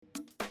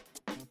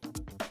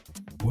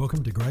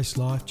Welcome to Grace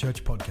Life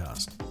Church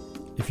Podcast.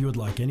 If you would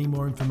like any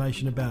more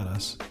information about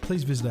us,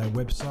 please visit our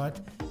website,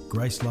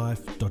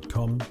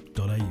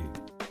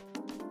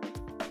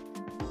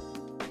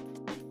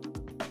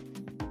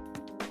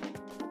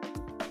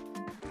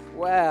 gracelife.com.au.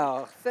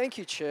 Wow, thank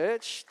you,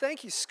 church.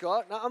 Thank you,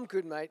 Scott. No, I'm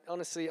good, mate.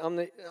 Honestly,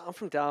 I'm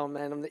from Darwin,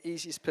 man. I'm the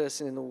easiest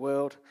person in the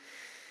world.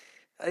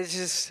 It's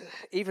just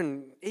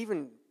even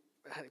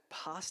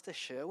Pastor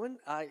Sherwin.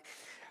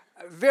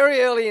 Very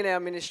early in our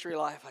ministry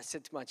life, I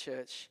said to my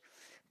church,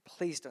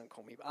 "Please don't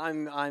call me.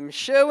 I'm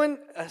Sherwin,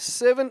 a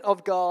servant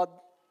of God,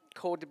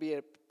 called to be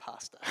a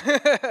pastor."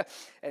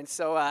 And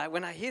so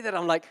when I hear that,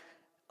 I'm like,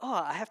 "Oh,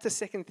 I have to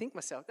second think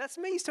myself. That's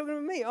me. He's talking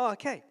to me. Oh,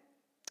 okay."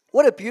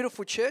 What a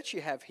beautiful church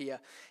you have here.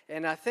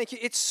 And thank you.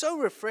 It's so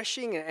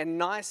refreshing and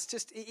nice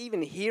just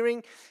even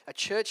hearing a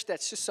church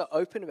that's just so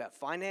open about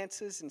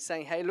finances and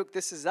saying, hey, look,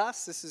 this is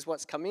us. This is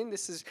what's come in.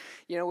 This is,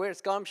 where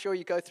it's gone. I'm sure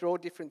you go through all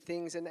different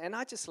things. And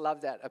I just love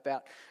that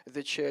about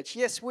the church.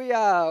 Yes, we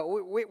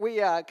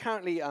are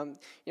currently,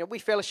 we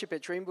fellowship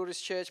at Dream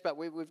Builders Church, but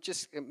we've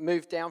just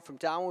moved down from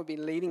Darwin. We've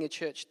been leading a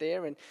church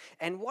there.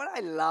 And what I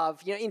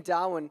love, in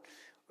Darwin,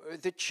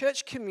 the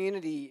church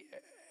community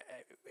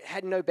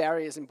had no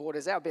barriers and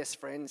borders. Our best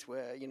friends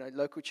were,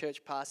 local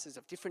church pastors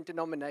of different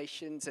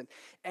denominations,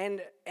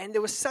 and there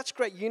was such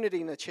great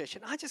unity in the church.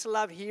 And I just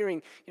love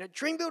hearing,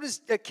 Dream Builders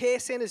Care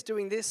Center's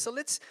doing this, so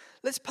let's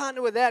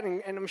partner with that.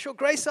 And I'm sure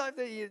Grace Life,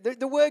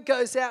 the word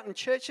goes out, and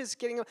churches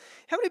getting.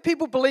 How many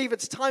people believe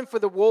it's time for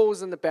the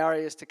walls and the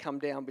barriers to come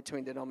down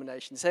between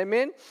denominations?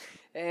 Amen.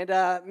 And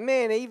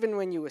man, even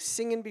when you were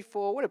singing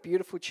before, what a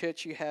beautiful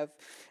church you have.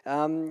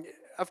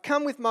 I've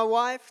come with my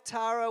wife,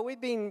 Tara. We've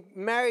been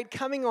married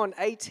coming on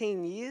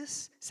 18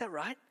 years. Is that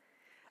right?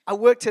 I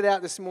worked it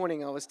out this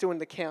morning. I was doing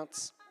the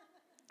counts.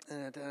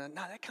 And, no,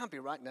 that can't be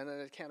right.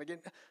 No, count again.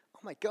 Oh,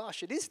 my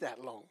gosh, it is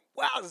that long.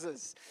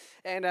 Wowzers.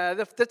 And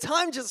the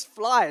time just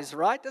flies,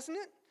 right? Doesn't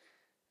it?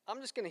 I'm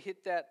just going to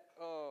hit that.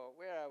 Oh,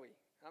 where are we?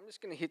 I'm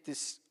just going to hit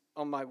this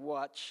on my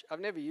watch.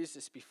 I've never used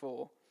this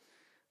before,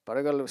 but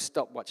I've got a little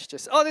stopwatch.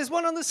 There's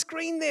one on the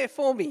screen there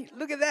for me.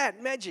 Look at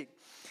that. Magic.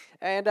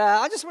 And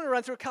I just want to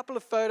run through a couple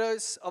of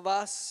photos of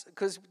us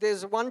because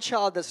there's one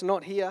child that's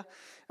not here.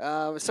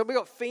 So we've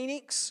got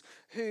Phoenix,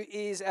 who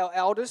is our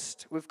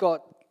eldest. We've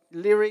got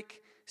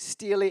Lyric,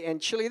 Steely, and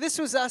Chili. This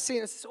was us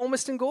in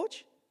Ormiston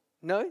Gorge?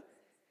 No?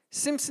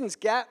 Simpsons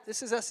Gap.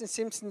 This is us in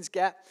Simpsons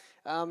Gap.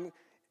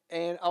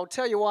 And I'll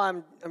tell you why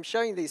I'm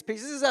showing these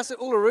pictures. This is us at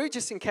Uluru,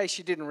 just in case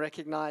you didn't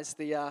recognize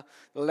the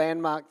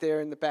landmark there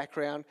in the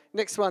background.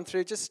 Next one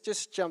through,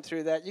 just jump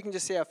through that. You can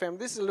just see our family.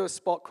 This is a little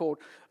spot called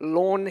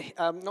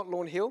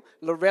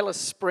Lorella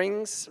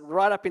Springs,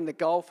 right up in the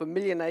Gulf, 1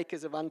 million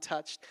acres of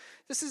untouched.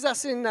 This is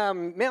us in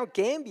Mount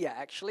Gambier,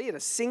 actually, at a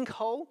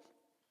sinkhole.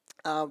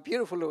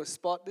 Beautiful little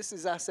spot. This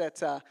is us at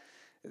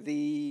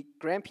the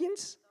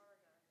Grampians.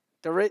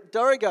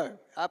 Dorrigo,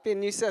 up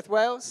in New South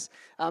Wales.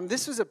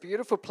 This was a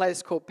beautiful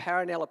place called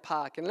Paranella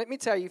Park. And let me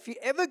tell you, if you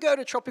ever go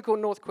to tropical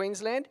North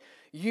Queensland,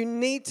 you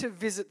need to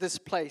visit this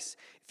place.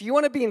 If you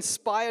want to be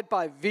inspired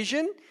by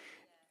vision,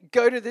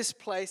 go to this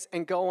place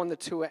and go on the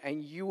tour,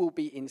 and you will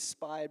be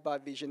inspired by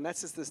vision.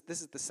 This is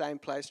the same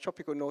place,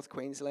 tropical North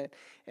Queensland,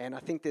 and I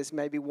think there's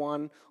maybe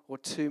one or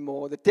two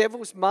more. The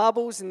Devil's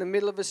Marbles in the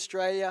middle of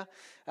Australia.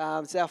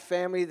 It's our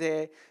family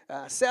there.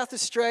 South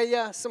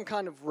Australia, some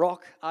kind of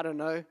rock, I don't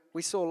know.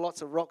 We saw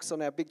lots of rocks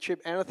on our big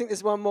trip, and I think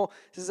there's one more.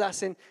 This is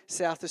us in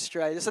South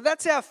Australia. So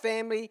that's our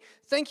family.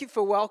 Thank you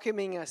for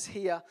welcoming us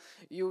here.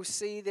 You'll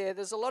see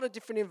there's a lot of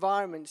different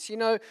environments.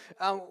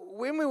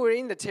 When we were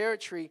in the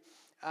territory,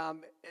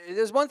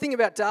 there's one thing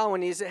about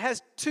Darwin is it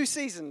has two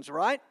seasons,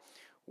 right?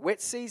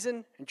 Wet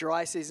season and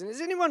dry season. Is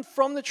anyone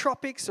from the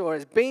tropics or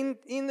has been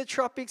in the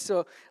tropics,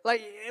 or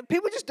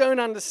people just don't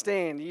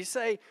understand? You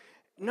say,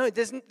 no,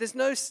 there's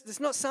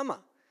not summer.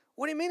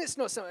 What do you mean it's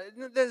not summer?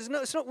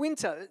 It's not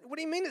winter. What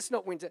do you mean it's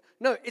not winter?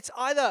 No, it's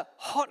either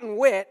hot and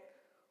wet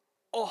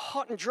or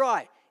hot and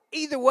dry.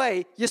 Either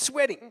way, you're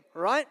sweating,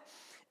 right?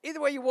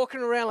 Either way, you're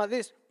walking around like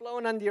this,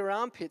 blowing under your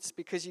armpits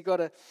because you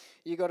gotta.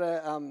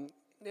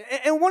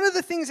 And one of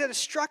the things that has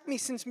struck me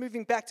since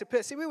moving back to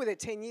Perth, we were there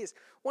 10 years,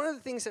 one of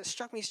the things that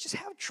struck me is just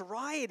how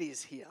dry it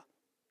is here.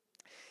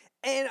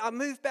 And I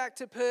moved back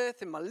to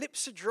Perth, and my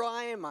lips are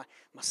dry, and my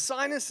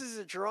sinuses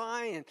are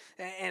dry,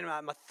 and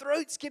my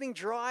throat's getting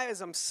dry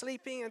as I'm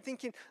sleeping. I'm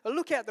thinking, I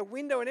look out the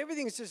window, and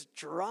everything's just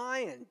dry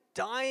and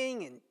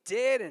dying and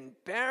dead and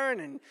barren,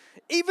 and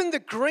even the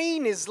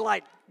green is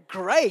like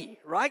grey,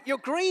 right? Your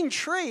green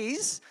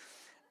trees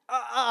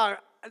are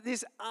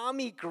this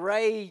army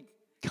grey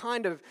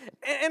kind of,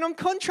 and I'm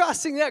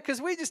contrasting that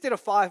because we just did a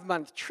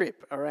 5-month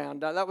trip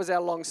around. That was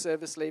our long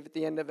service leave at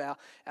the end of our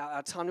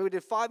time. We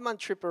did a 5-month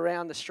trip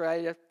around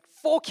Australia.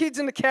 4 kids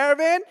in the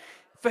caravan.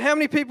 For how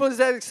many people is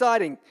that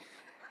exciting?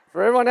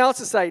 For everyone else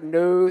to say,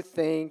 no,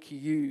 thank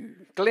you.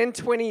 Glen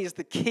 20 is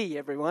the key,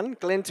 everyone.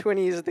 Glen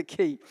 20 is the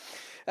key.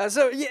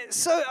 So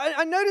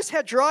I noticed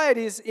how dry it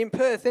is in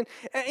Perth. And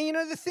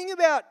the thing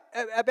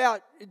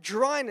about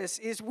dryness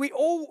is we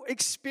all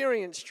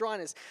experience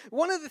dryness.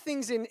 One of the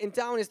things in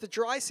Darwin is the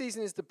dry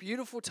season is the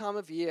beautiful time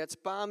of year. It's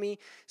balmy.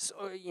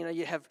 So,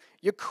 you have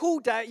your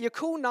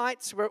cool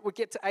nights where it would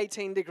get to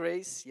 18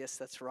 degrees. Yes,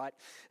 that's right.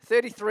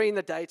 33 in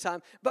the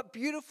daytime. But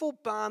beautiful,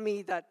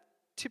 balmy, that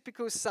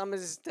typical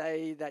summer's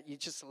day that you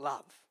just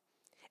love.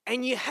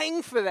 And you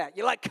hang for that.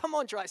 You're like, come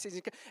on, dry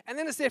season. And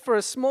then it's there for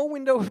a small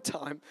window of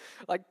time,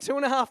 like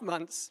 2.5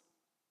 months.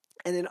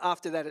 And then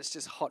after that, it's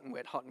just hot and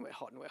wet, hot and wet,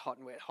 hot and wet, hot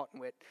and wet, hot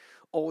and wet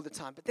all the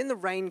time. But then the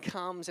rain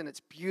comes and it's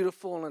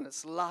beautiful and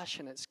it's lush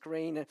and it's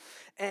green.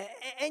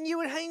 And you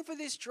would hang for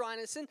this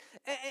dryness. And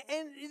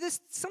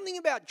there's something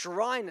about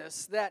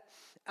dryness that,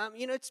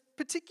 it's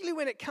particularly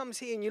when it comes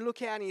here and you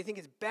look out and you think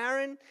it's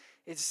barren.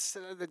 It's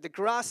the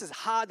grass is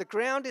hard, the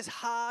ground is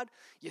hard,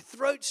 your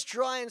throat's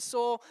dry and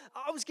sore.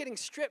 I was getting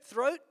strep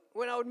throat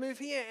when I would move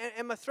here,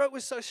 and my throat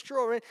was so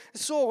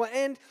sore.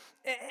 And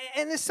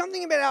there's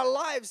something about our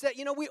lives that,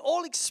 we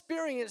all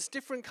experience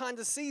different kinds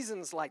of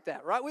seasons like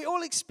that, right? We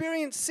all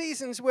experience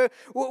seasons where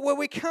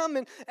we come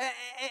and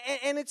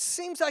it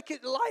seems like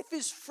life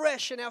is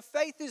fresh and our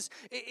faith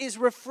is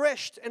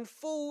refreshed and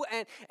full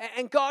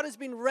and God has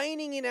been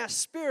reigning in our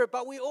spirit,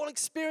 but we all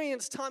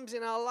experience times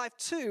in our life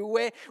too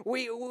where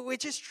we're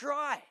just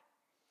dry.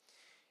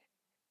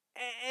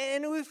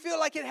 And we feel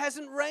like it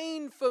hasn't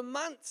rained for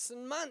months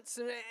and months,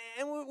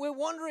 and we're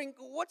wondering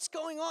what's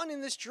going on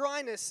in this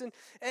dryness. And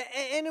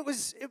it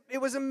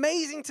was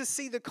amazing to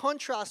see the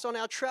contrast on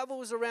our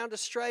travels around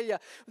Australia.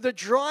 The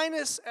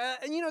dryness,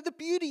 and the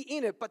beauty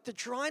in it, but the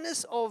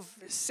dryness of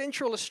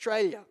Central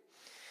Australia.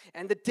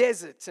 And the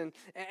desert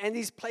and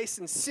these places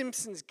in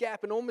Simpsons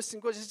Gap and Ormiston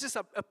Gorge, it's just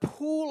a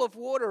pool of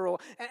water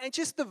and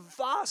just the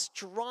vast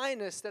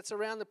dryness that's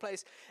around the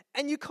place.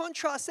 And you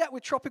contrast that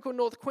with tropical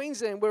North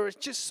Queensland where it's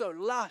just so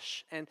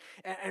lush and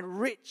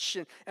rich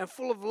and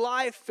full of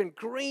life and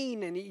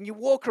green, and you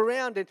walk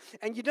around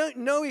and you don't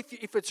know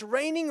if it's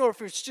raining or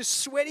if it's just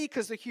sweaty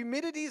because the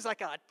humidity is like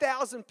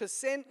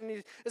 1,000%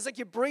 and it's like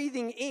you're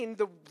breathing in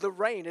the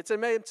rain. It's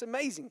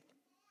amazing.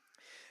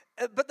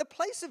 But the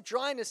place of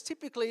dryness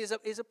typically is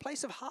a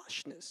place of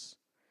harshness.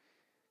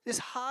 This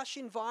harsh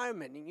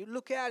environment. And you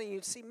look out and you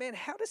see, man,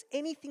 how does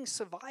anything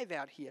survive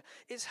out here?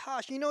 It's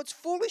harsh. It's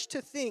foolish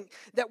to think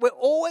that we're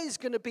always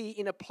going to be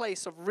in a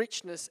place of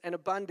richness and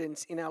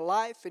abundance in our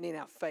life and in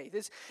our faith.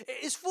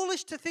 It's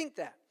foolish to think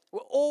that. We're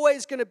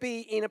always going to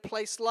be in a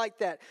place like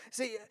that.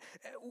 See,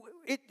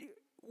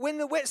 when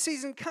the wet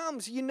season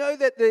comes, you know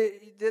that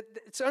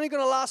it's only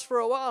going to last for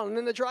a while. And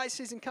then the dry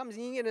season comes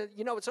and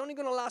it's only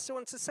going to last a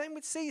while. It's the same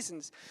with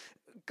seasons.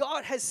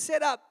 God has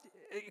set up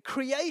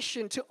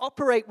creation to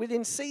operate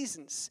within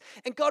seasons.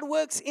 And God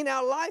works in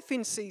our life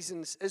in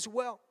seasons as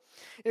well.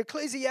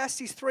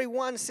 Ecclesiastes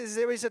 3:1 says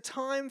there is a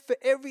time for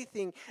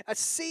everything, a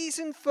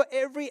season for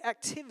every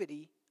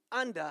activity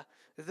under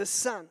the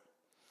sun.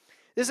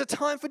 There's a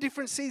time for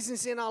different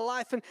seasons in our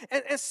life, and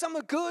some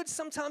are good.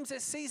 Sometimes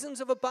there's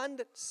seasons of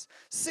abundance,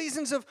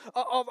 seasons of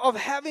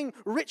having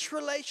rich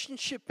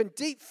relationship and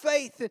deep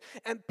faith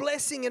and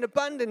blessing and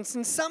abundance,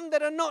 and some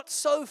that are not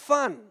so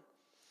fun.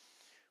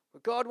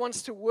 Well, God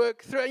wants to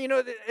work through.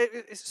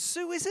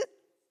 Sue, is it?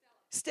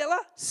 Stella?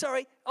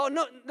 Sorry. Oh,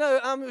 no.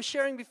 We were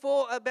sharing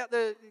before about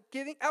the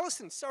giving.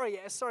 Allison, sorry,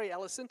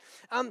 Allison.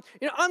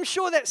 I'm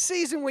sure that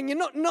season when you're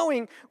not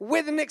knowing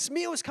where the next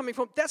meal is coming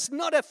from, that's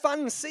not a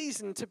fun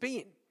season to be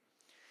in.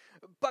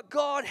 But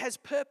God has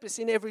purpose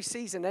in every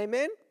season.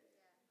 Amen?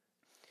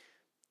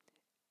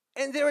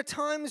 And there are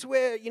times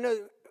where,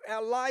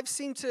 our lives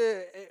seem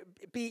to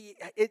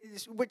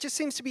it just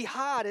seems to be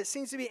hard. It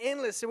seems to be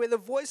endless, where the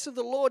voice of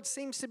the Lord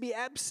seems to be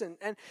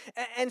absent.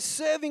 And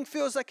serving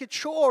feels like a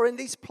chore. And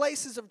these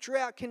places of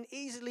drought can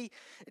easily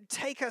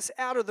take us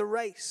out of the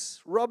race,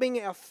 robbing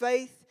our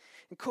faith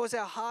and cause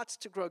our hearts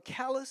to grow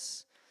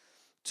callous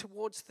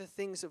towards the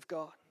things of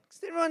God. Does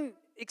everyone,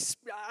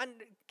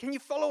 can you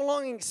follow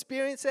along and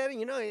experience that,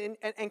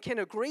 and can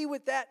agree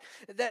with that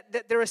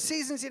there are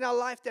seasons in our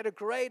life that are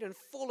great and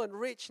full and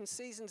rich, and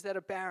seasons that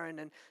are barren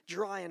and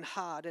dry and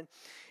hard. And,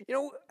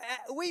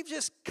 we've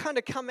just kind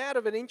of come out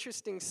of an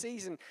interesting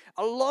season,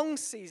 a long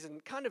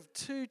season, kind of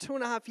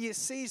 2.5 year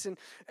season.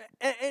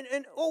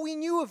 And all we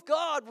knew of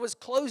God was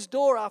closed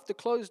door after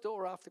closed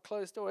door after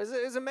closed door. It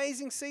was an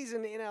amazing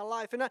season in our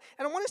life. And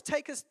I want to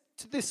take us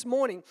to this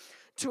morning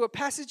to a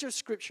passage of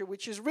Scripture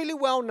which is really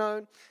well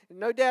known.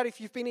 No doubt if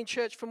you've been in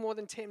church for more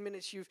than 10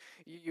 minutes,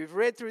 you've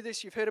read through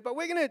this, you've heard it. But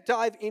we're going to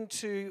dive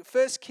into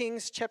 1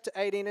 Kings chapter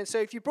 18. And so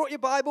if you brought your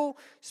Bible,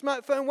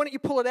 smartphone, why don't you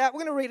pull it out? We're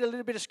going to read a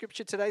little bit of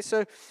Scripture today.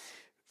 So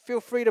feel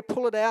free to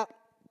pull it out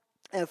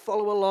and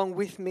follow along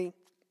with me.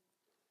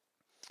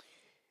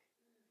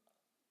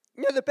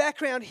 The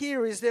background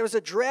here is there was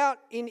a drought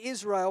in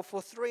Israel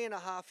for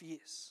 3.5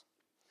 years.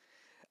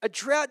 A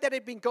drought that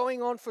had been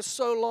going on for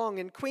so long,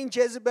 and Queen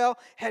Jezebel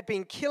had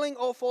been killing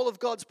off all of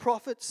God's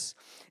prophets,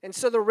 and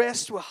so the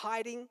rest were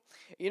hiding.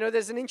 You know,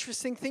 there's an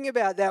interesting thing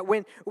about that.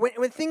 When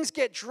things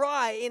get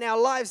dry in our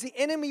lives, the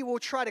enemy will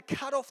try to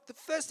cut off. The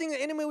first thing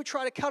the enemy will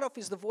try to cut off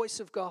is the voice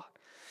of God.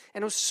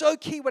 And it was so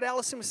key what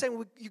Allison was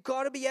saying. You've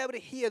got to be able to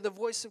hear the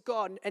voice of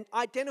God and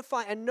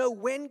identify and know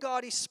when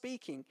God is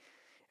speaking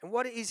and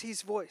what is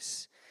his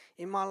voice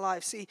in my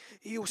life. See,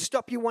 he'll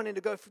stop you wanting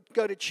to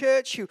go to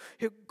church.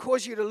 He'll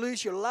cause you to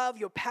lose your love,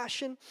 your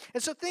passion.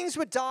 And so things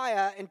were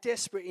dire and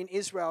desperate in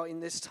Israel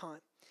in this time.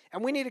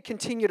 And we need to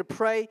continue to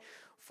pray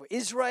for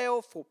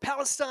Israel, for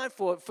Palestine,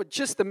 for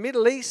just the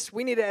Middle East.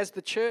 We need to, as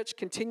the church,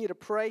 continue to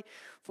pray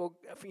for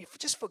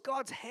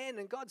God's hand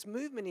and God's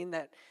movement in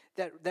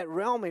that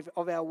realm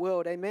of our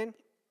world. Amen.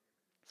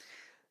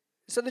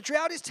 So the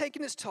drought is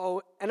taking its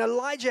toll, and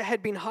Elijah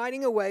had been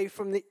hiding away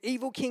from the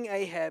evil King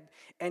Ahab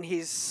and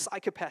his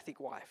psychopathic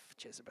wife,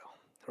 Jezebel,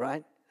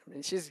 right? I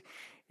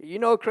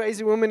mean, a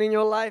crazy woman in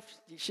your life,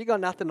 she got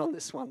nothing on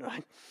this one,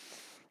 right?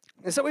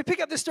 And so we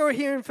pick up the story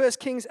here in 1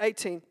 Kings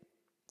 18.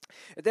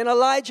 Then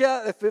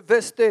Elijah,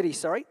 verse 30,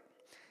 it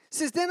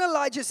says, Then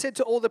Elijah said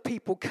to all the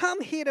people,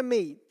 Come here to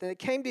me. Then they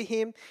came to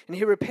him, and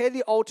he repaired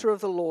the altar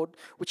of the Lord,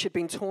 which had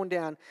been torn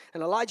down.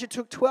 And Elijah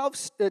took 12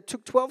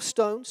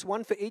 stones,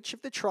 one for each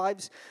of the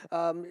tribes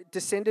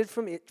descended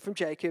from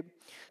Jacob,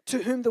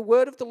 to whom the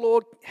word of the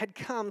Lord had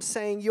come,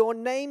 saying, Your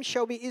name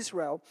shall be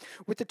Israel.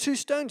 With the 2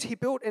 stones he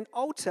built an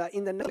altar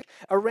in the north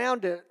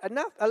around it,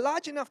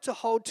 large enough to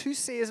hold 2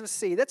 seahs of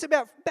seed. That's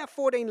about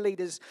 14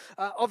 liters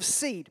of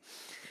seed.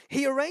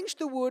 He arranged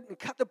the wood and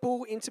cut the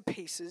bull into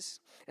pieces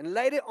and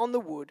laid it on the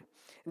wood.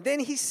 And then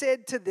he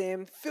said to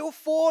them, Fill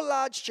 4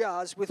 large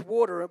jars with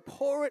water and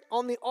pour it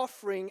on the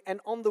offering and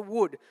on the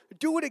wood.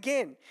 Do it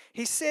again.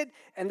 He said,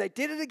 and they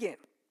did it again.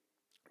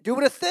 Do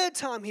it a 3rd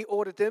time, he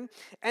ordered them,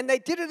 and they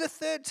did it a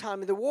 3rd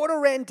time. And the water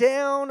ran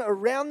down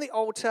around the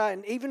altar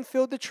and even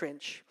filled the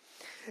trench.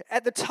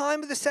 At the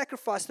time of the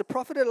sacrifice, the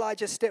prophet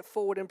Elijah stepped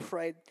forward and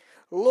prayed,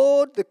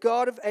 Lord, the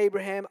God of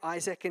Abraham,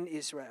 Isaac, and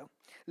Israel,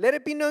 let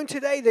it be known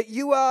today that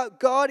you are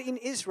God in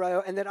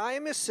Israel and that I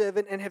am your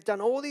servant and have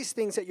done all these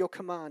things at your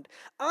command.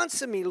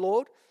 Answer me,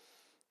 Lord.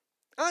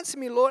 Answer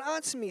me, Lord,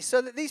 answer me,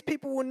 so that these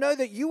people will know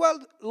that you are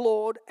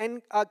Lord,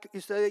 and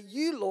so that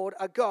you, Lord,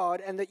 are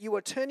God, and that you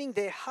are turning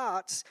their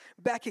hearts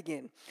back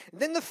again.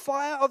 Then the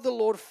fire of the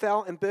Lord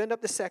fell and burned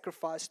up the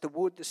sacrifice, the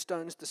wood, the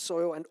stones, the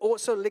soil, and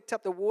also licked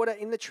up the water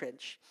in the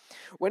trench.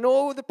 When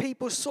all the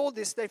people saw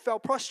this, they fell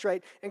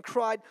prostrate and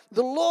cried,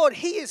 The Lord,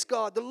 He is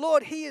God, the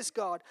Lord, He is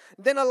God.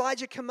 Then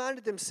Elijah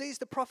commanded them, Seize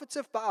the prophets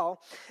of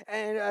Baal,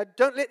 and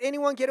don't let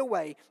anyone get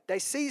away. They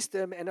seized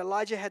them, and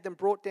Elijah had them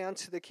brought down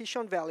to the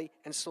Kishon Valley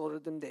and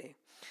slaughtered them there.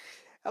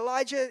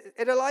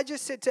 Elijah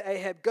said to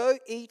Ahab, Go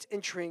eat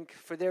and drink,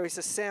 for there is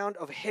a sound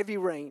of heavy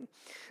rain.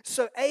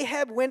 So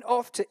Ahab went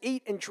off to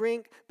eat and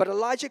drink, but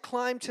Elijah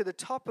climbed to the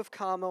top of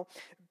Carmel,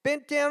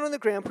 bent down on the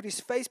ground, put his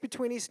face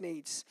between his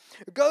knees.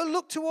 Go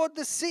look toward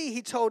the sea,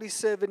 he told his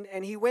servant,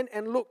 and he went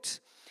and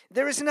looked.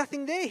 There is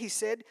nothing there, he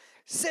said.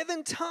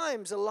 7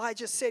 times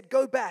Elijah said,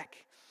 Go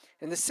back.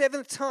 And the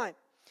 7th time,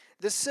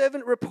 the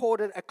servant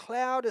reported, A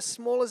cloud as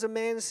small as a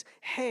man's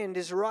hand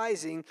is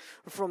rising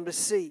from the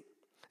sea.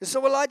 And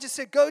so Elijah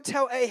said, Go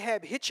tell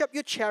Ahab, hitch up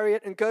your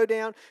chariot and go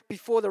down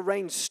before the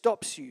rain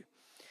stops you.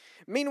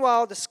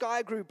 Meanwhile, the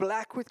sky grew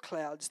black with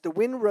clouds. The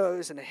wind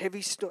rose and a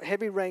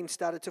heavy rain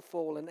started to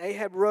fall. And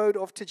Ahab rode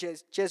off to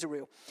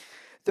Jezreel.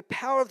 The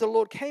power of the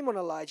Lord came on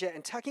Elijah,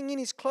 and tucking in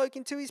his cloak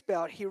into his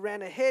belt, he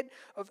ran ahead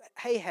of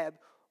Ahab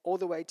all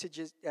the way to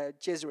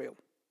Jezreel.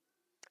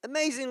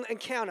 Amazing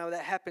encounter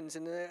that happens,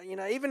 and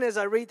even as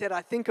I read that,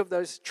 I think of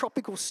those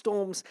tropical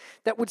storms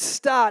that would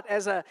start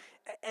as a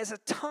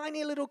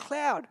tiny little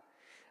cloud,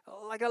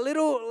 like a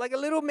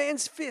little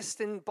man's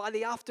fist, and by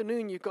the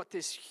afternoon you've got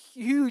this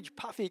huge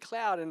puffy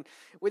cloud, and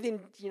within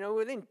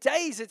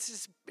days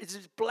it's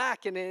just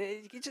black, and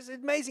it's just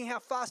amazing how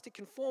fast it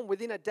can form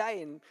within a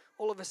day, and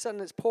all of a sudden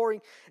it's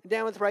pouring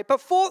down with rain. But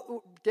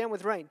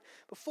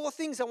 4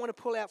 things I want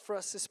to pull out for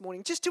us this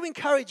morning, just to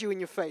encourage you in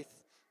your faith.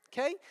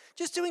 Okay?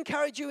 Just to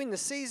encourage you in the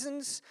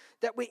seasons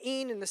that we're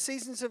in the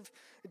seasons of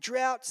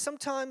drought,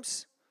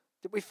 sometimes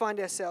that we find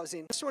ourselves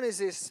in. First one is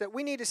this, that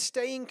we need to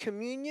stay in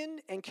communion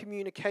and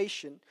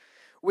communication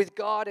with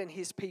God and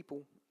His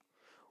people.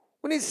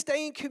 We need to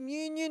stay in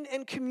communion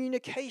and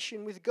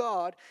communication with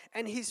God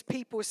and His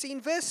people. See, in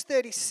verse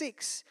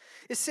 36,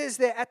 it says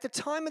that at the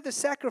time of the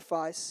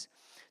sacrifice,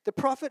 the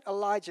prophet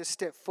Elijah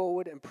stepped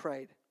forward and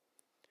prayed,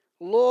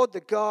 Lord, the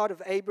God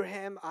of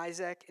Abraham,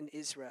 Isaac, and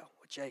Israel,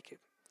 or Jacob,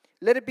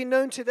 let it be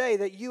known today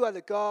that you are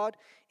the God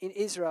in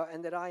Israel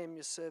and that I am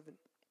your servant.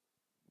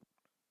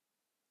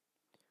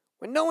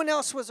 When no one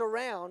else was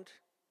around,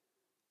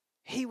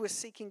 he was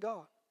seeking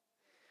God.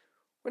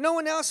 When no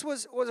one else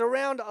was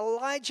around,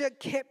 Elijah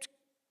kept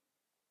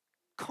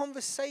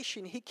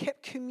conversation. He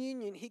kept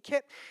communion. He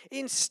kept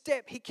in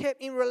step. He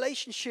kept in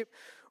relationship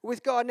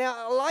with God.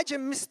 Now, Elijah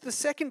missed the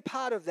second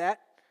part of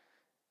that,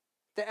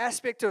 the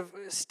aspect of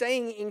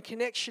staying in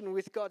connection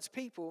with God's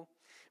people,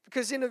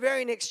 Because in the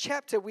very next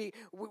chapter, we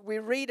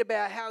read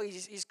about how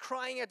he's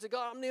crying out to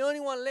God, I'm the only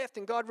one left.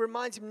 And God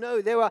reminds him,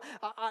 no,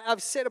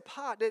 I've set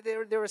apart.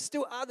 There are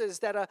still others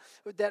that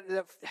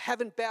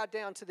haven't bowed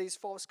down to these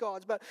false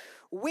gods. But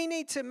we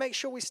need to make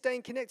sure we're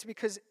staying connected,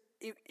 because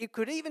it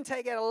could even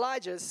take out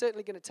Elijah. It's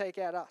certainly going to take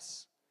out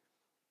us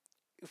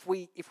if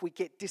we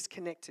get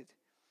disconnected.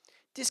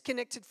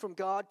 Disconnected from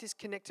God,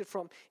 disconnected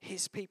from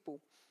his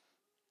people.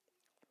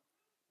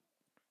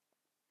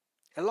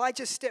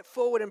 Elijah stepped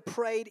forward and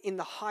prayed in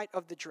the height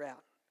of the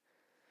drought.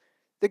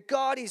 That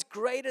God is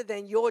greater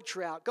than your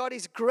drought. God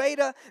is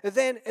greater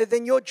than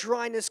your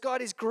dryness.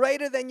 God is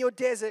greater than your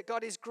desert.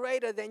 God is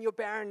greater than your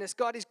barrenness.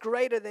 God is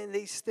greater than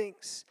these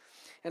things.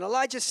 And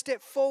Elijah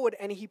stepped forward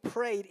and he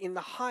prayed in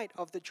the height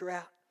of the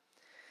drought.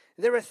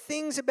 There are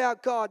things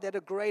about God that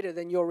are greater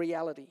than your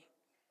reality.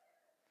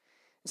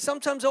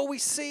 Sometimes all we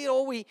see,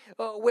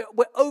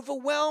 we're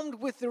overwhelmed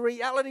with the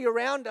reality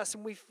around us,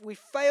 and we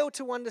fail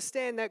to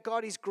understand that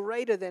God is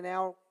greater than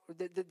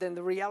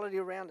the reality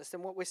around us,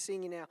 than what we're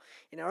seeing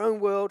in our own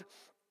world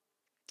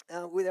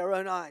with our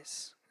own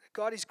eyes.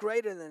 God is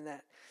greater than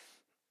that.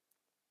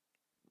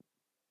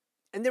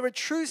 And there are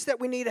truths that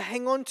we need to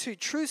hang on to,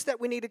 truths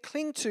that we need to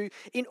cling to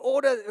in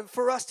order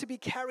for us to be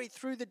carried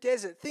through the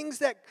desert.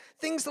 Things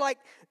like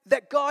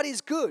that God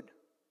is good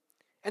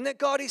and that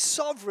God is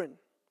sovereign.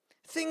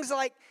 Things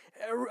like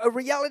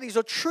realities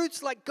or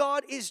truths like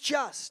God is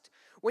just.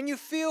 When you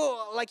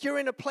feel like you're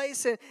in a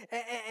place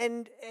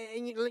and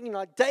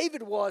like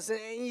David was,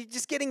 and you're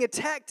just getting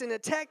attacked, and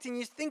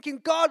you're thinking,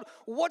 God,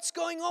 what's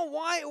going on?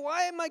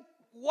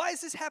 Why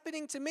is this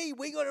happening to me?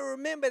 We got to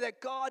remember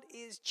that God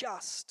is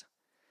just.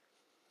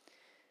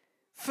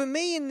 For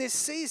me in this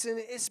season,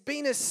 it's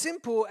been as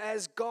simple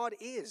as God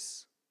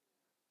is.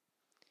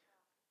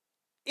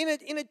 In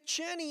a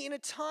journey, in a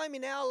time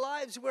in our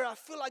lives where I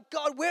feel like,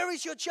 God, where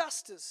is your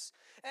justice?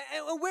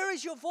 And where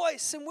is your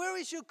voice? And where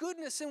is your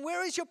goodness? And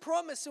where is your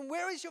promise? And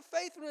where is your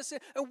faithfulness?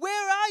 And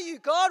where are you,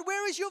 God?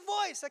 Where is your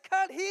voice? I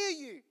can't hear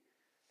you.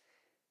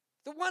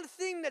 The one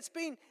thing that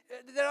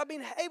I've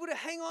been able to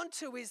hang on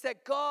to is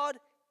that God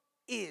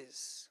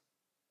is.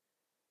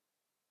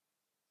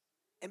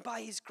 And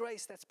by his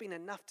grace, that's been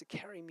enough to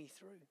carry me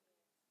through.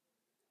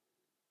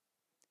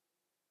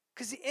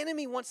 Because the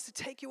enemy wants to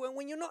take you, and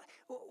when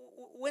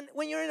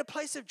you're in a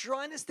place of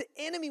dryness, the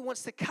enemy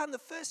wants to cut. And the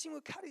first thing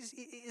we'll cut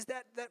is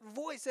that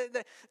voice.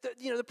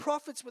 The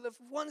prophets were the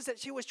ones that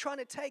she was trying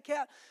to take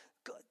out.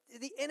 God,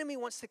 the enemy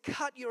wants to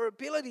cut your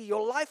ability,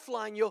 your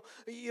lifeline, your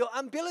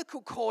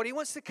umbilical cord. He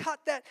wants to cut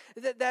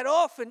that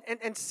off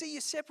and see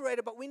you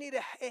separated. But we need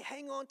to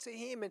hang on to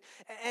him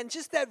and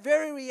just that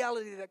very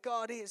reality that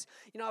God is.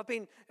 I've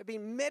been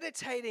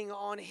meditating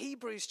on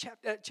Hebrews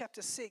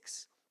chapter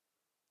 6.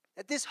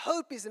 That this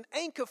hope is an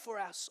anchor for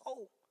our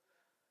soul.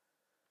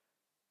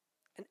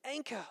 An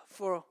anchor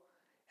for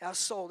our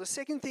soul. The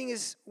second thing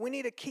is we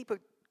need to keep a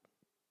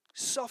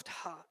soft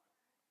heart.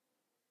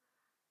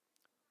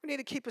 We need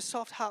to keep a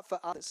soft heart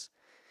for others.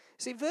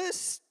 See,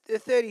 verse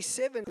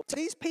 37,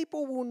 these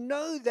people will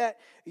know that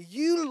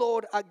you,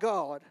 Lord, are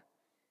God,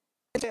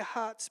 and their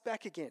hearts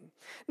back again.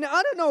 Now,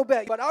 I don't know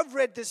about you, but I've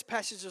read this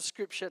passage of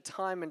Scripture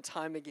time and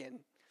time again.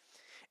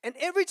 And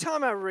every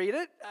time I read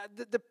it,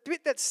 the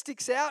bit that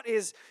sticks out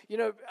is,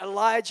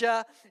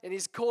 Elijah, and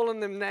he's calling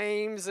them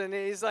names, and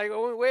he's like,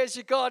 oh, where's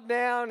your God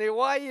now? And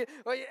why are you?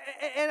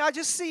 And I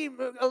just see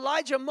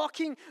Elijah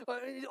mocking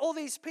all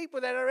these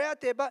people that are out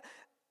there. But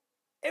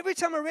every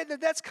time I read that,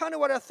 that's kind of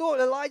what I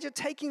thought, Elijah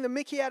taking the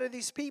mickey out of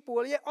these people.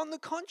 Well, yet on the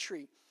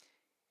contrary,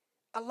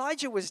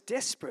 Elijah was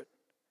desperate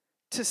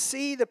to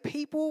see the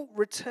people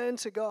return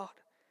to God.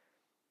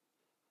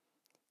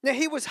 Now,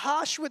 he was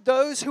harsh with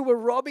those who were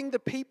robbing the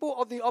people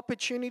of the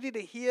opportunity to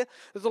hear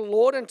the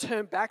Lord and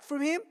turn back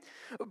from him.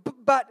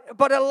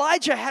 But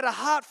Elijah had a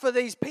heart for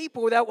these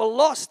people that were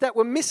lost, that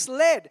were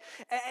misled.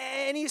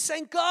 And he's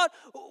saying, God,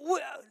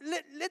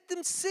 let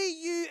them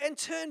see you and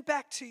turn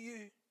back to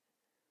you.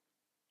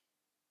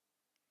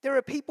 There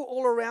are people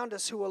all around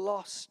us who are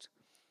lost,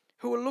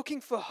 who are looking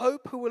for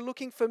hope, who are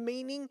looking for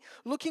meaning,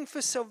 looking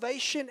for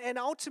salvation, and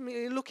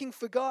ultimately looking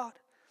for God.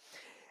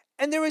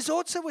 And there is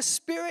also a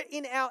spirit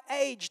in our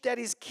age that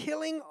is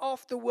killing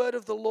off the word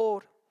of the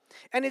Lord.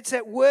 And it's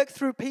at work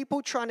through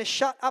people trying to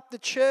shut up the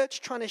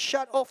church, trying to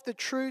shut off the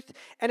truth,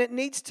 and it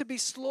needs to be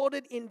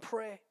slaughtered in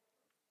prayer.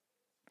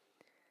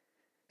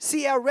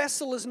 See, our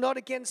wrestle is not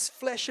against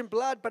flesh and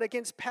blood, but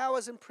against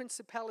powers and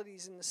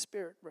principalities in the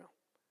spirit realm.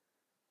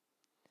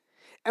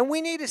 And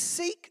we need to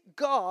seek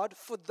God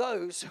for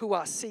those who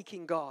are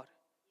seeking God.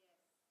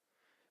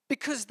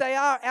 Because they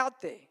are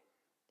out there.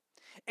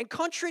 And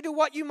contrary to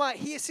what you might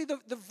hear, see,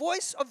 the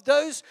voice of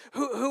those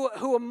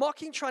who are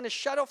mocking, trying to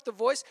shut off the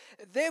voice,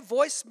 their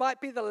voice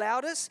might be the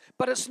loudest,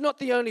 but it's not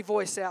the only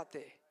voice out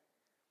there.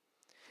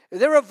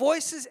 There are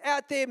voices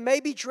out there,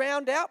 maybe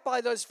drowned out by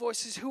those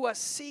voices, who are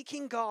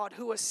seeking God,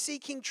 who are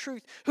seeking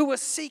truth, who are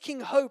seeking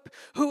hope,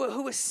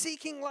 who are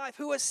seeking life,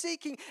 who are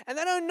seeking, and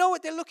they don't know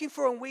what they're looking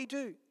for, and we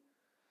do.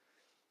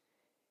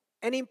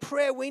 And in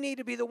prayer, we need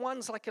to be the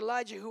ones like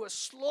Elijah who are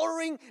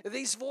slaughtering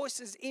these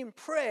voices in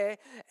prayer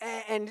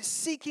and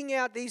seeking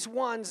out these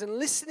ones and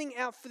listening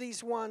out for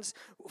these ones,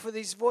 for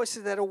these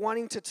voices that are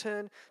wanting to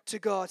turn to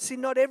God. See,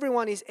 not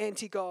everyone is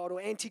anti-God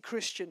or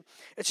anti-Christian.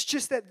 It's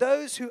just that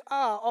those who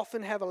are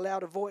often have a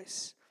louder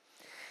voice.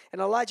 And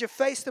Elijah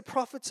faced the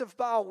prophets of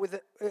Baal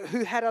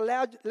who had a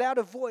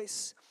louder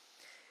voice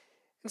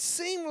and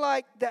seemed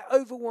like that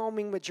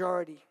overwhelming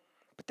majority.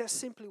 But that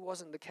simply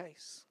wasn't the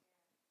case.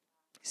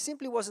 It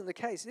simply wasn't the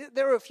case.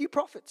 There were a few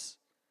prophets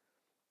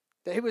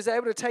that he was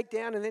able to take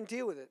down and then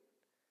deal with it.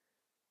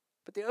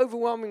 But the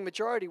overwhelming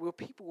majority were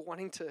people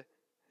wanting to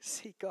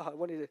seek God,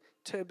 wanting to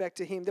turn back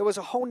to Him. There was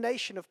a whole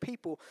nation of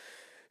people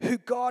who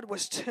God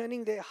was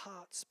turning their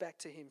hearts back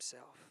to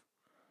Himself.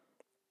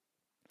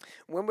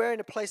 When we're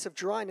in a place of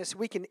dryness,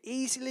 we can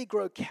easily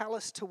grow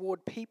callous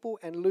toward people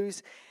and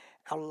lose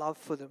our love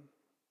for them.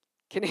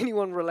 Can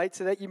anyone relate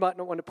to that? You might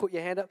not want to put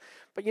your hand up,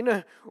 but you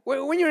know,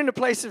 when you're in a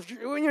place of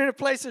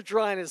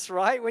dryness,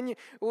 right? When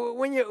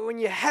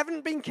you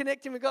haven't been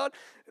connecting with God,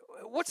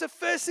 what's the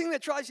first thing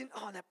that drives you?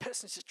 Oh, that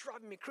person's just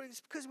driving me crazy.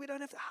 It's because we don't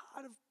have the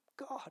heart of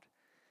God.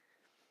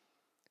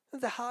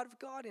 The heart of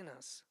God in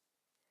us.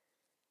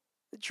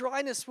 The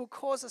dryness will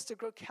cause us to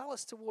grow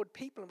callous toward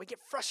people, and we get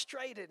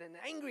frustrated and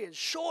angry and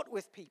short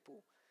with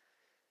people.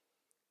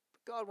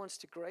 But God wants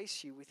to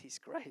grace you with His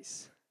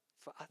grace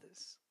for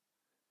others.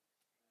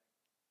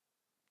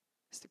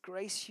 It's to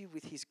grace you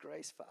with His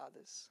grace for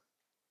others.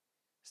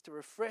 It's to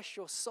refresh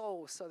your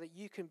soul so that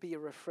you can be a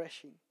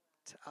refreshing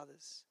to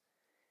others.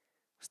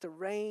 It's to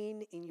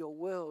reign in your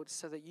world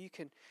so that you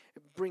can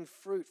bring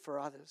fruit for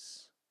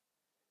others.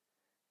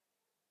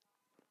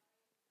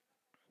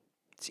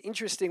 It's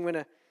interesting when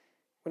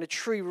a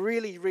tree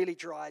really, really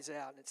dries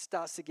out and it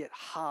starts to get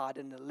hard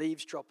and the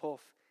leaves drop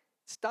off.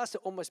 It starts to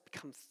almost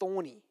become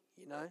thorny,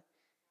 and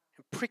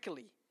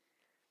prickly.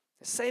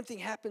 The same thing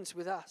happens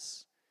with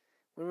us.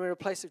 When we're in a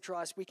place of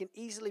dryness, we can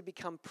easily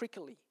become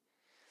prickly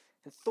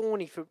and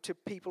thorny to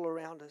people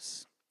around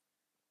us.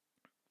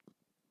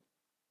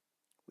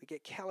 We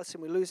get callous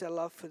and we lose our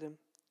love for them.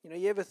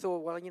 You ever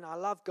thought, well, I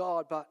love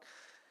God, but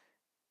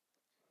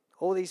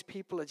all these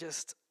people are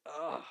just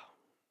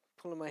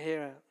pulling my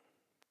hair out.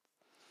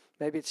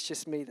 Maybe it's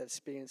just me that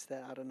experienced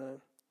that. I don't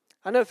know.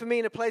 I know for me,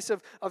 in a place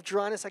of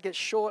dryness, I get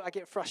short, I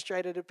get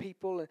frustrated at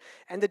people.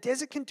 And the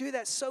desert can do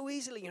that so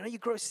easily. You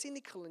grow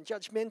cynical and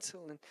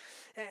judgmental.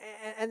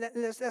 And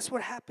that's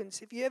what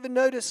happens. If you ever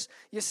notice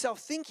yourself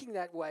thinking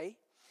that way,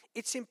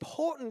 it's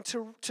important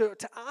to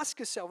ask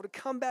yourself, to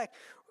come back,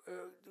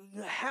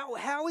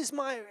 how is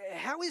my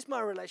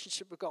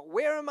relationship with God?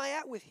 Where am I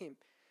at with Him?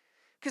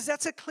 Because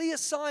that's a clear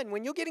sign.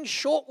 When you're getting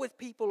short with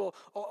people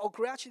or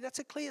grouchy, that's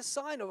a clear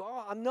sign of,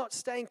 I'm not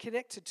staying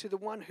connected to the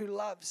one who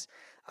loves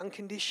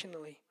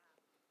unconditionally.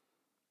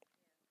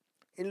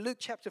 In Luke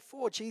chapter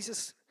 4,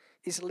 Jesus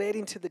is led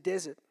into the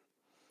desert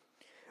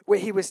where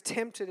He was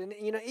tempted. And,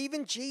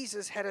 even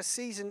Jesus had a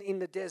season in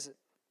the desert.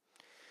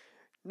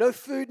 No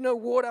food, no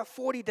water,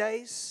 40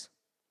 days.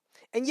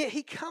 And yet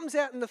He comes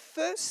out, and the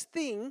first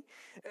thing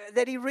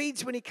that He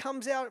reads when He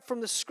comes out from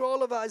the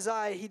scroll of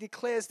Isaiah, He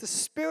declares, "The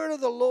Spirit of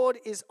the Lord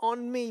is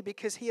on me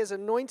because He has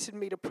anointed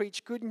me to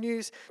preach good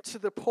news to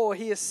the poor.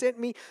 He has sent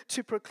me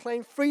to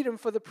proclaim freedom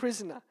for the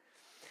prisoner."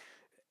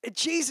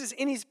 Jesus,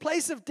 in His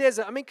place of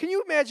desert, can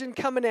you imagine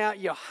coming out,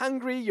 you're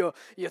hungry, you're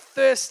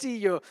thirsty,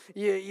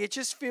 you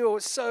just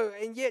feel so,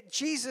 and yet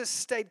Jesus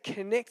stayed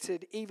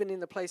connected even in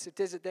the place of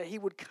desert, that He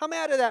would come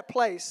out of that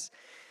place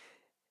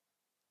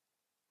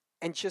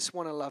and just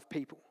want to love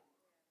people.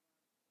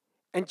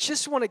 And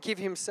just want to give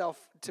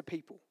Himself to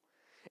people.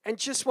 And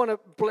just want to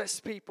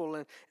bless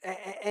people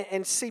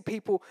and see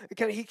people.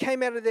 He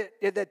came out of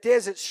that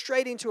desert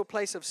straight into a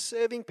place of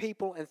serving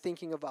people and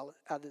thinking of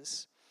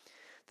others.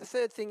 The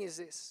third thing is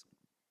this,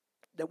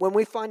 that when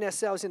we find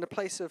ourselves in a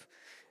place of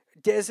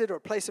desert or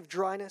a place of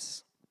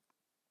dryness,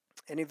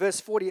 and in verse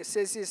 40 it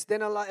says this,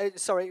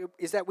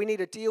 is that we need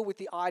to deal with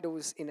the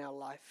idols in our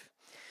life.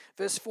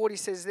 Verse 40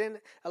 says,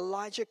 "Then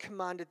Elijah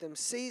commanded them,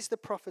 seize the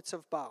prophets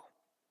of Baal.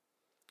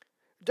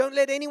 Don't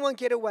let anyone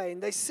get away."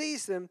 And they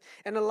seized them,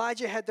 and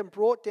Elijah had them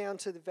brought down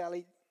to the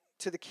valley,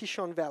 to the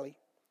Kishon Valley,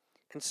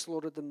 and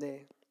slaughtered them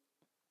there.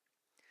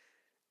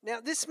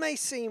 Now, this may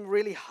seem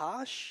really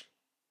harsh,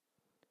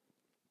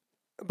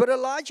 but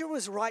Elijah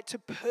was right to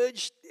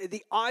purge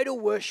the idol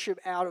worship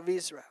out of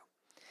Israel.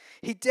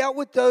 He dealt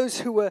with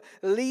those who were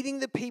leading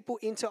the people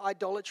into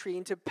idolatry,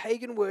 into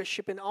pagan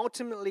worship, and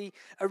ultimately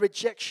a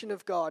rejection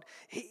of God.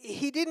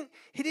 He didn't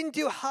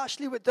deal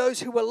harshly with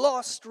those who were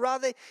lost.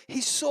 Rather,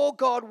 He saw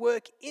God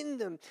work in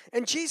them.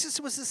 And Jesus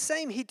was the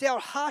same. He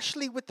dealt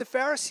harshly with the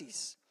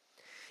Pharisees.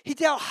 He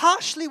dealt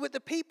harshly with the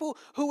people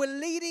who were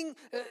leading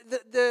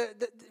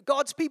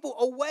God's people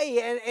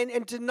away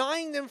and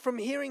denying them from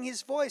hearing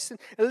His voice and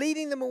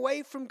leading them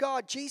away from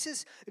God.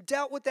 Jesus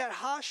dealt with that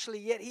harshly,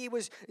 yet He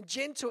was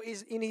gentle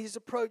in His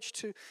approach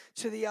to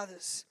the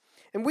others.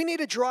 And we need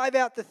to drive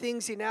out the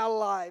things in our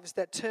lives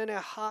that turn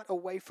our heart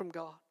away from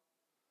God.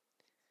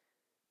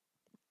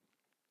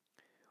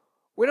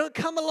 We don't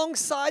come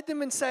alongside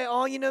them and say,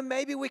 oh,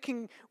 maybe we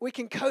can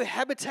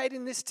cohabitate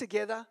in this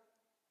together.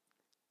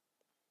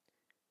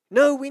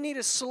 No, we need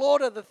to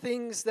slaughter the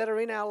things that are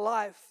in our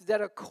life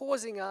that are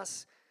causing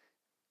us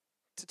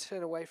to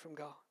turn away from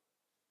God.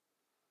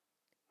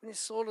 We need to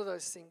slaughter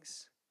those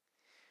things.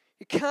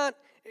 You can't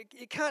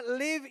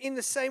live in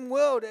the same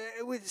world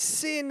with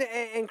sin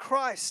and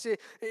Christ,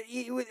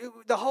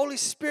 with the Holy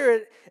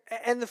Spirit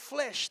and the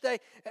flesh.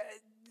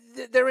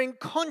 They're in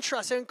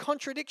contrast, they're in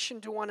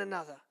contradiction to one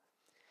another.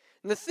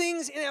 And the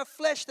things in our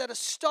flesh that are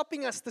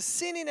stopping us, the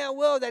sin in our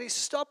world that is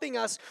stopping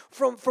us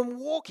from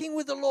walking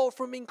with the Lord,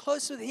 from being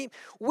close with Him,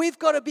 we've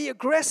got to be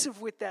aggressive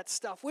with that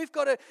stuff. We've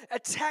got to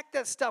attack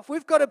that stuff.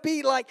 We've got to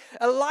be like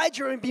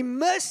Elijah and be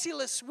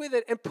merciless with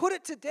it and put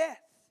it to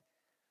death.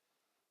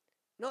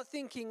 Not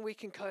thinking we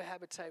can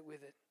cohabitate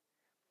with it.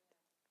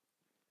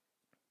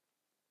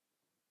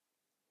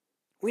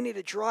 We need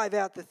to drive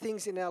out the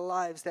things in our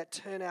lives that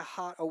turn our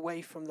heart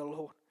away from the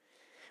Lord.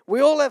 We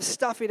all have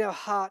stuff in our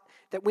heart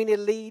that we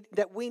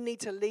need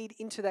to lead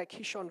into that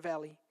Kishon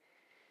Valley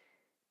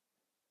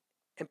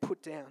and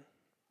put down.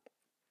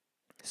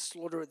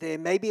 Slaughter it there.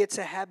 Maybe it's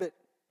a habit.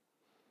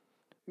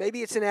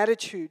 Maybe it's an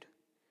attitude.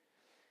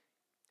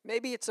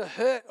 Maybe it's a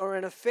hurt or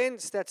an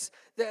offense that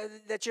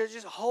you're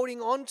just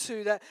holding on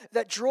to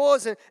that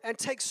draws and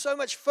takes so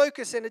much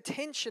focus and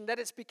attention that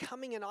it's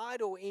becoming an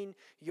idol in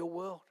your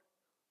world.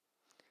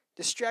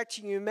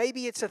 Distracting you.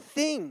 Maybe it's a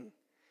thing.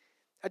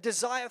 A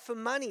desire for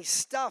money,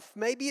 stuff.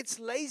 Maybe it's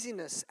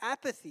laziness,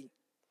 apathy.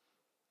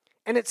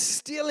 And it's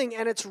stealing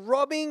and it's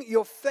robbing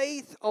your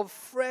faith of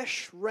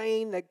fresh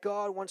rain that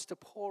God wants to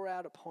pour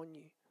out upon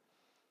you.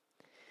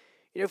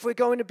 If we're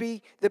going to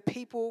be the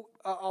people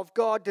of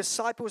God,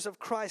 disciples of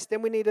Christ,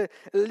 then we need to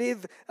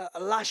live a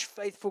lush,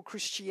 faithful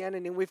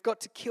Christianity. And we've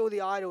got to kill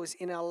the idols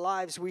in our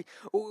lives. We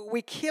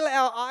kill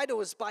our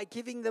idols by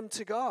giving them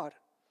to God.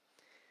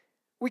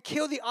 We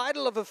kill the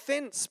idol of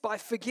offense by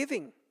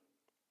forgiving.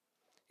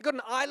 You've got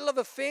an idol of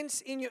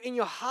offense in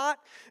your heart.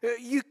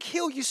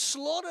 You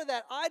slaughter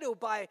that idol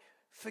by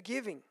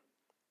forgiving.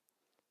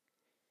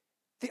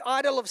 The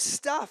idol of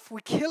stuff,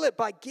 we kill it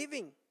by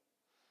giving.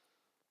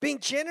 Being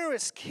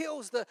generous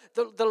kills the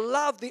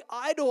love, the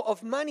idol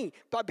of money.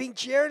 By being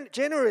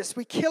generous,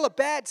 we kill a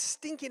bad,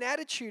 stinking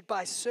attitude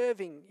by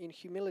serving in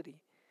humility.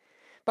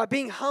 By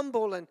being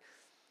humble, and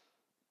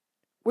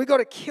we've got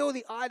to kill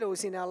the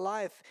idols in our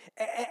life.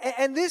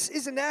 And this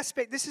is an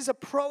aspect, this is a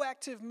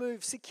proactive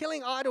move. See,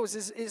 killing idols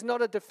is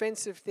not a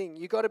defensive thing.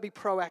 You've got to be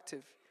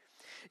proactive.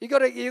 You got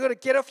to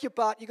get off your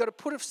butt. You've got to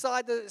put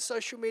aside the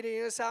social media.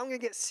 You're going to say, I'm going to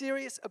get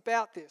serious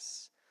about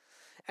this.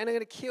 And I'm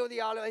going to kill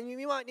the idol. And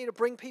you might need to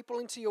bring people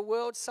into your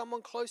world,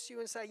 someone close to you,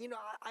 and say,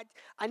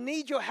 I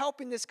need your help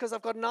in this because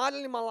I've got an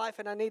idol in my life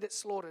and I need it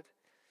slaughtered.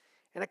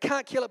 And I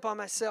can't kill it by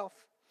myself.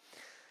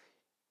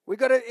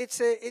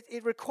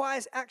 It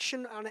requires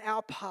action on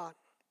our part.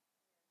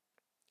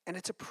 And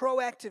it's a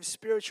proactive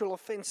spiritual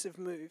offensive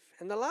move.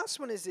 And the last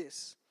one is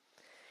this.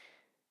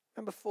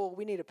 Number 4,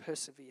 we need to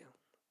persevere.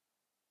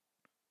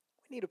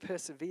 We need to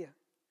persevere.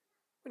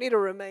 We need to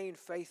remain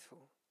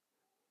faithful.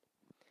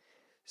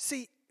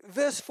 See,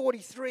 verse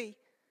 43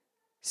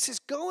 says,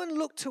 go and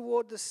look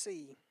toward the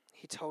sea,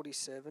 he told his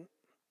servant.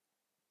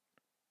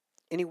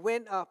 And he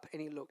went up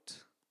and he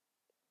looked.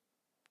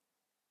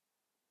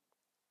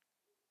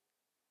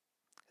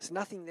 There's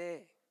nothing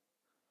there.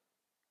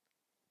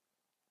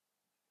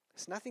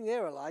 There's nothing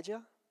there,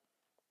 Elijah.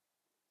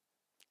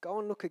 Go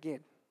and look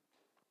again.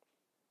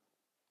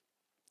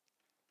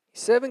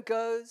 His servant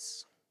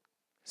goes,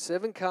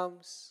 servant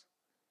comes.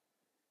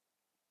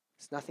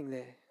 There's nothing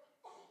there.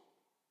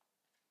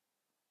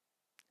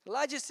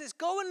 Elijah says,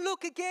 go and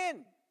look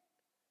again.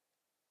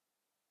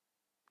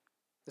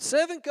 The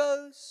servant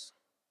goes,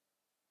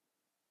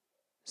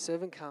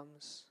 servant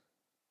comes.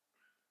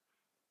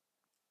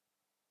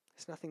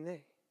 There's nothing there.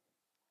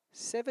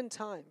 7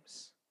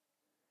 times.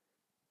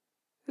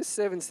 This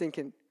servant's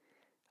thinking,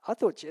 I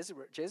thought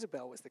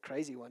Jezebel was the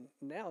crazy one.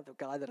 Now the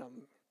guy that are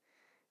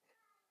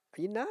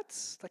you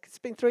nuts? Like, it's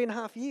been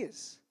 3.5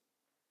 years.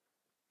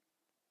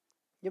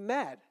 You're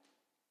mad.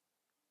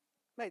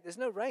 Mate, there's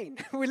no rain.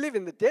 We live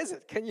in the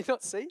desert. Can you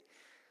not see?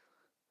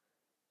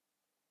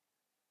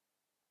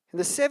 And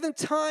the 7th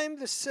time,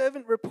 the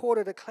servant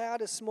reported, a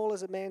cloud as small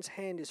as a man's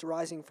hand is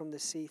rising from the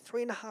sea.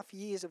 3.5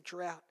 years of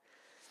drought.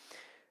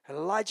 And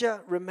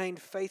Elijah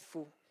remained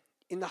faithful.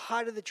 In the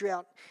height of the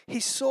drought, he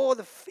saw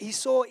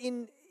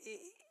in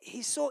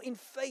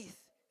faith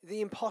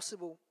the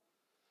impossible.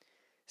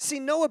 See,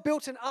 Noah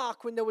built an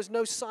ark when there was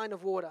no sign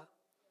of water.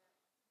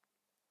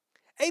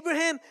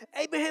 Abraham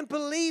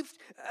believed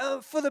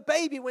for the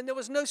baby when there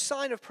was no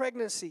sign of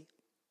pregnancy.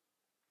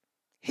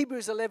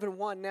 Hebrews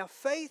 11:1. Now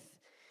faith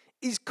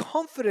is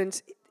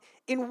confidence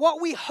in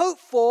what we hope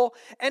for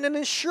and an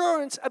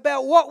assurance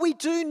about what we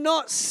do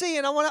not see.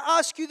 And I want to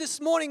ask you this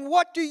morning,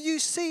 what do you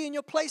see in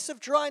your place of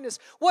dryness?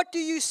 What do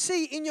you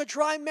see in your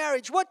dry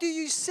marriage? What do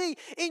you see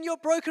in your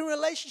broken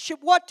relationship?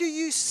 What do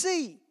you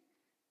see?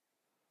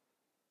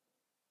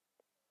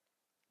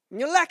 In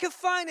your lack of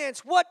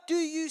finance, what do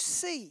you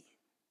see?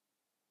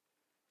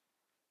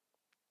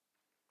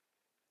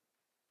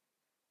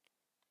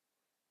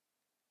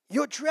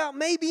 Your drought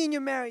may be in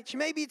your marriage.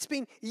 Maybe it's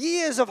been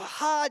years of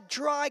hard,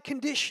 dry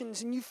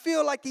conditions and you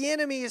feel like the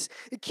enemy is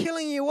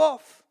killing you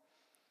off.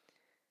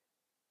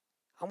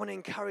 I want to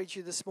encourage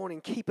you this morning,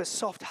 keep a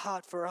soft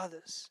heart for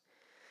others.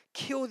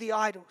 Kill the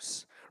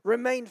idols.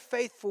 Remain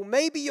faithful.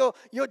 Maybe your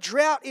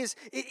drought is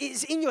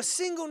in your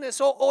singleness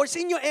or it's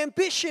in your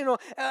ambition or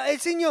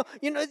it's in your,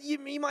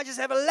 you might just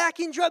have a lack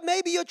in drought.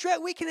 Maybe your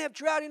drought, we can have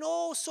drought in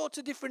all sorts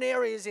of different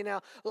areas in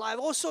our life,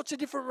 all sorts of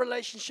different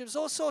relationships,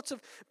 all sorts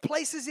of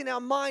places in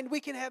our mind we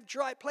can have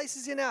drought,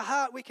 places in our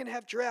heart we can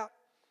have drought.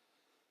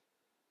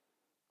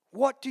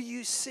 What do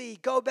you see?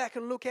 Go back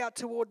and look out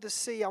toward the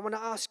sea. I want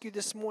to ask you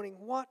this morning,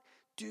 what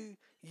do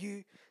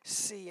you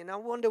see? And I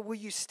wonder, will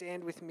you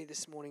stand with me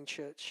this morning,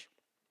 church?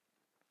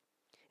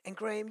 And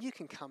Graham, you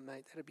can come,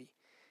 mate. That'd be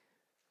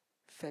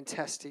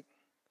fantastic.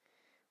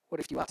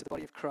 What if you are to the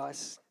body of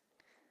Christ?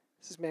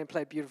 This man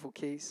played beautiful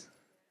keys.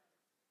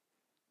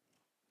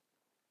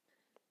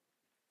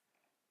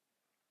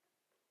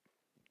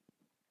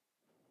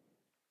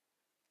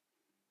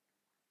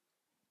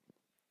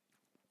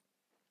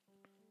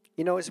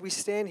 As we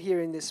stand here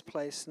in this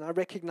place, and I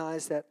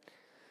recognize that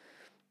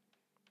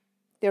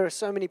there are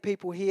so many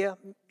people here.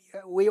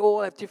 We're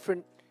all in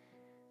different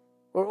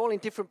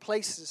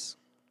places.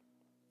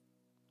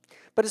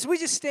 But as we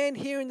just stand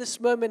here in this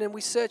moment and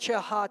we search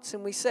our hearts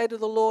and we say to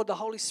the Lord, the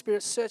Holy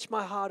Spirit, search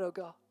my heart, oh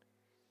God.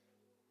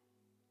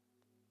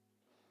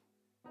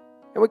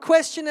 And we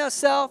question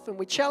ourselves and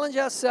we challenge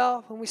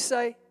ourselves and we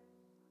say,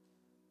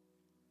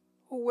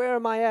 well, where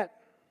am I at?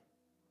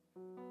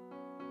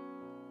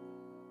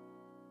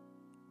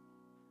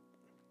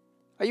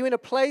 Are you in a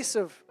place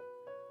of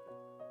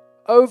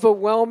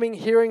overwhelming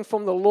hearing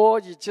from the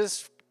Lord? You're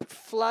just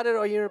flooded,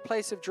 or you're in a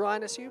place of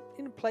dryness? You're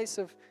in a place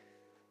of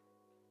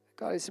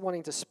God is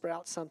wanting to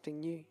sprout something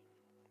new.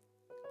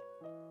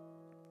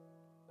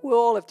 We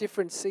all have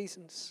different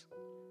seasons.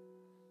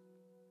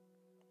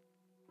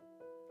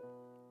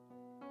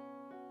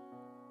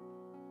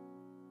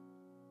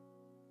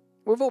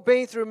 We've all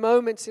been through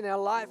moments in our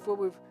life where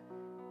we've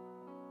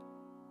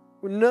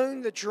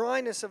known the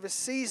dryness of a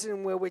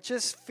season where we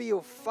just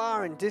feel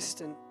far and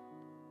distant.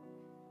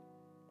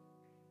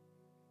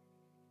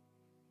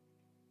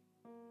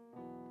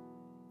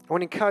 I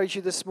want to encourage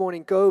you this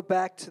morning, go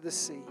back to the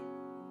sea.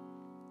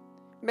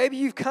 Maybe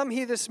you've come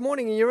here this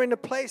morning and you're in a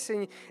place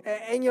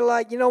and you're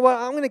like, you know what,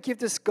 I'm going to give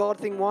this God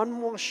thing one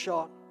more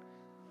shot.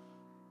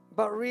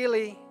 But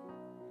really,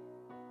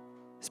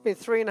 it's been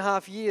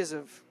 3.5 years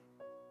of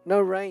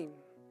no rain.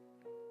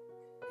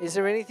 Is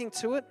there anything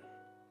to it?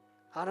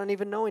 I don't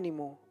even know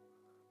anymore.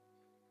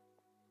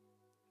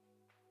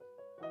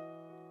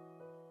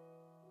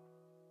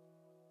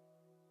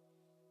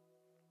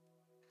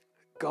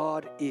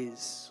 God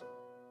is.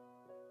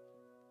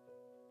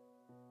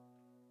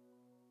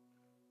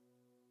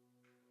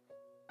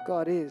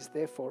 God is,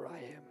 therefore I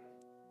am.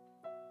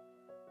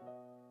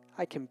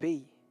 I can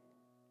be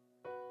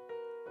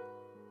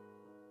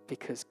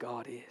because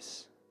God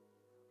is.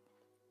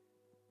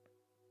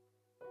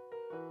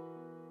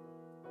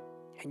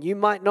 And you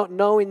might not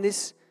know in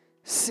this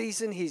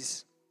season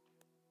His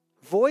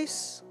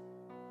voice,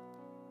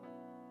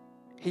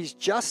 His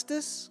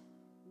justice,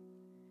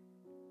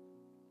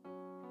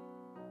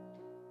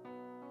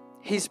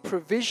 His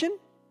provision.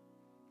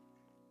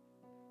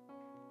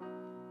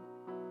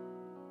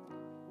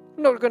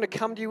 I'm not going to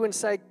come to you and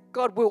say,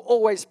 God will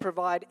always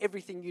provide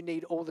everything you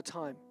need all the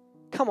time.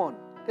 Come on,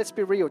 let's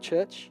be real,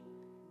 church.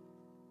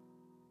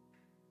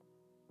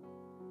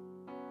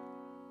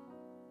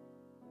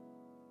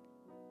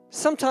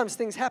 Sometimes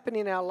things happen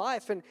in our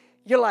life and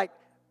you're like,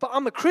 but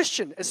I'm a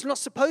Christian. It's not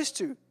supposed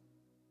to.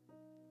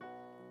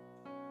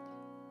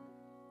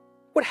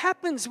 What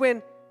happens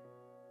when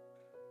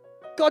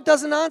God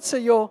doesn't answer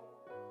your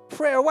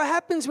prayer? What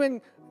happens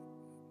when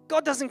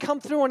God doesn't come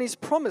through on His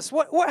promise?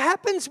 What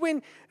happens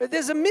when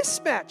there's a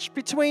mismatch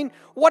between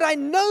what I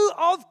know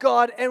of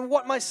God and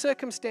what my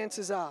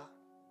circumstances are?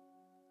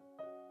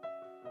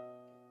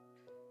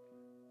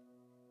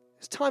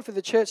 It's time for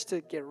the church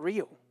to get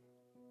real.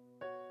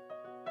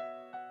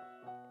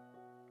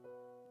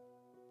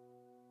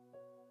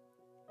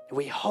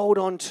 We hold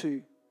on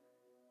to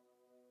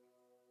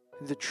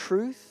the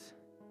truth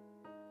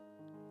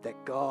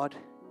that God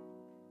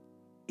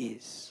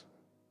is.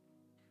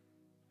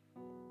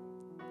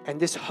 And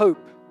this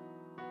hope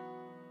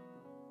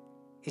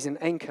is an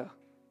anchor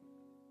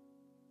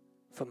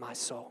for my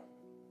soul.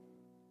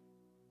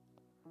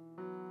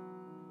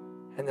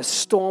 And the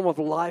storm of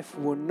life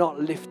will not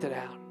lift it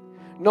out,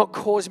 not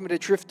cause me to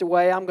drift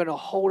away. I'm going to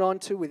hold on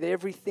to with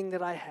everything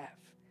that I have.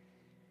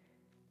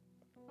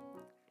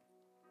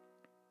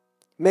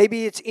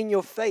 Maybe it's in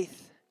your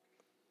faith.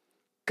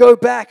 Go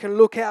back and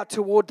look out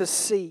toward the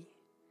sea.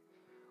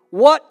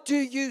 What do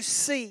you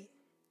see?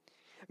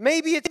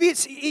 Maybe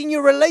it's in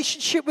your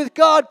relationship with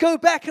God. Go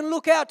back and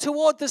look out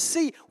toward the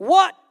sea.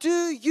 What do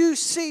you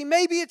see?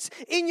 Maybe it's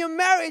in your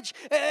marriage.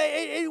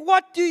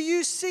 What do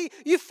you see?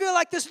 You feel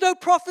like there's no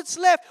prophets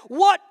left.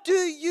 What do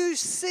you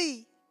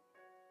see?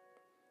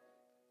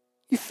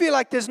 You feel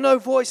like there's no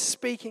voice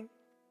speaking.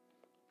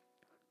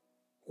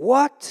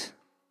 What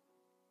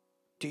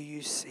do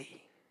you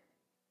see?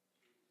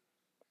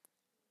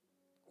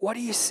 What do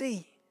you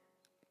see?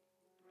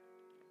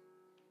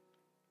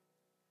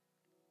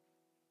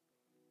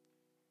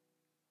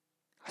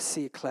 I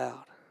see a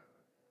cloud.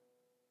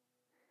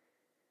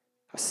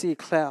 I see a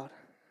cloud.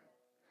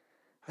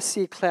 I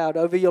see a cloud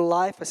over your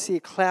life. I see a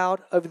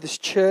cloud over this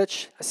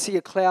church. I see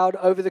a cloud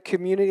over the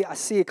community. I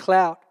see a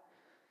cloud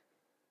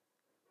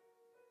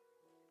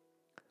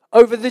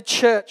over the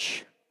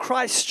church,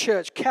 Christ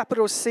Church,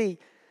 capital C.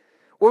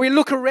 Where we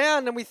look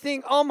around and we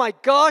think, oh my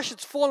gosh,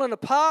 it's fallen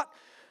apart.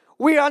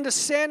 We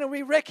understand and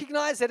we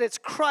recognize that it's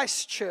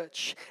Christ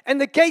Church. And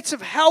the gates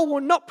of hell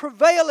will not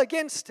prevail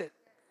against it.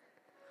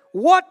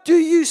 What do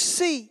you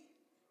see?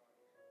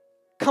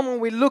 Come on,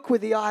 we look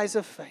with the eyes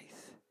of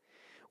faith.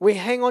 We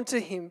hang on to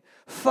Him.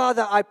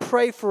 Father, I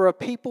pray for a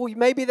people.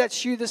 Maybe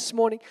that's you this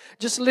morning.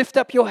 Just lift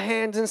up your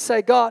hands and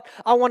say, God,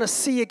 I want to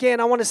see again.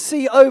 I want to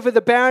see over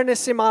the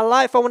barrenness in my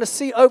life. I want to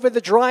see over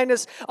the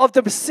dryness of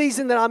the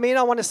season that I'm in.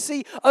 I want to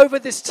see over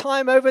this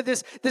time, over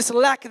this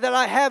lack that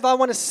I have. I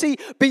want to see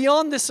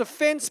beyond this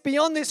offense,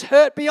 beyond this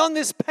hurt, beyond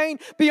this pain,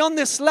 beyond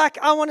this lack.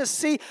 I want to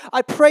see.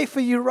 I pray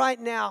for you right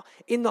now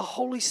in the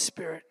Holy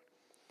Spirit,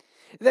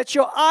 that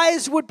your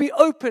eyes would be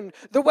open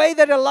the way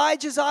that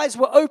Elijah's eyes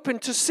were open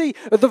to see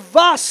the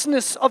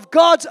vastness of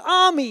God's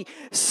army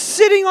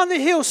sitting on the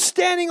hill,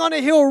 standing on a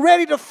hill,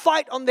 ready to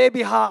fight on their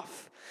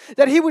behalf.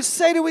 That he would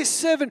say to his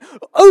servant,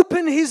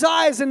 open his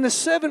eyes, and the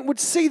servant would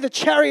see the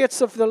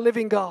chariots of the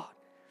living God.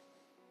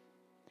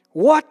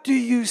 What do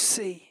you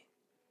see?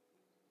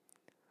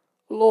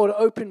 Lord,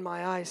 open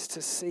my eyes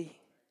to see.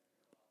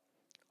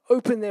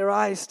 Open their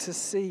eyes to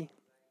see.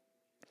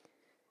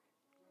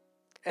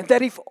 And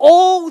that if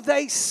all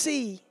they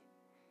see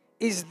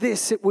is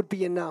this, it would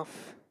be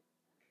enough.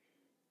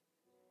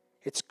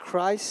 It's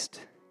Christ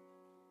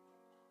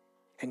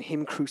and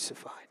Him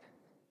crucified.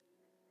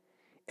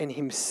 And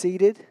Him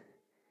seated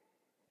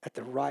at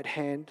the right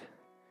hand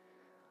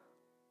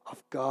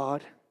of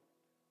God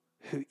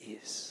who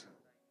is.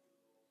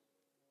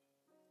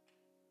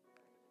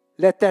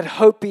 Let that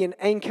hope be an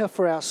anchor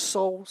for our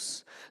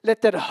souls.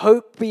 Let that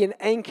hope be an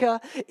anchor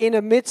in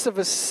the midst of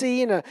a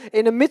sea,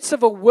 in the midst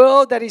of a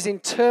world that is in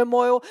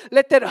turmoil.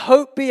 Let that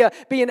hope be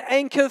an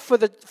anchor for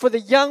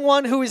the young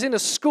one who is in a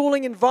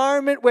schooling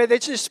environment where they're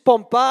just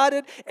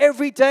bombarded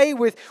every day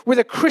with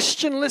a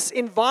Christianless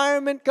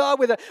environment, God,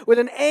 with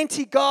an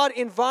anti-God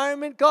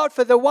environment, God,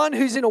 for the one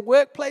who's in a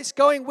workplace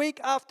going week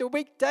after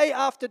week, day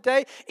after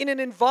day, in an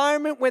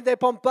environment where they're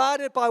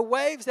bombarded by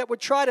waves that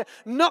would try to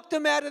knock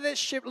them out of their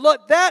ship.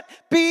 Let that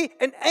be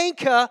an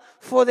anchor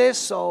for their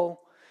soul.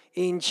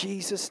 In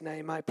Jesus'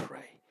 name I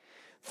pray.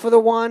 For the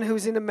one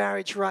who's in a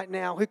marriage right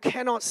now, who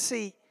cannot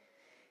see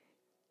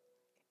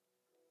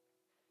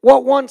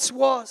what once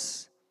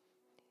was,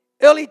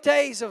 early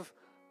days of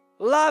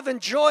love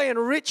and joy and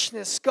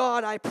richness,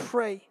 God, I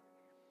pray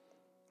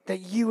that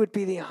you would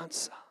be the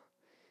answer,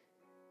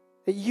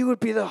 that you would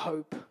be the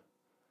hope,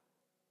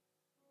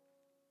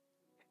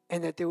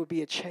 and that there would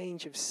be a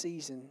change of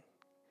season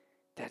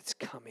that's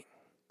coming.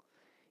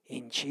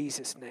 In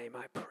Jesus' name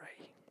I pray.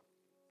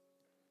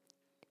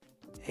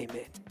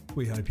 Amen.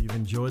 We hope you've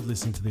enjoyed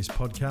listening to this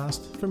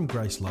podcast from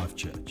Grace Life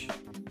Church.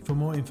 For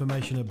more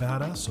information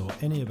about us or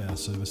any of our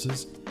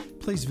services,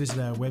 please visit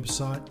our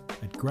website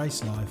at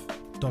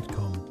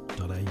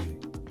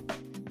gracelife.com.au.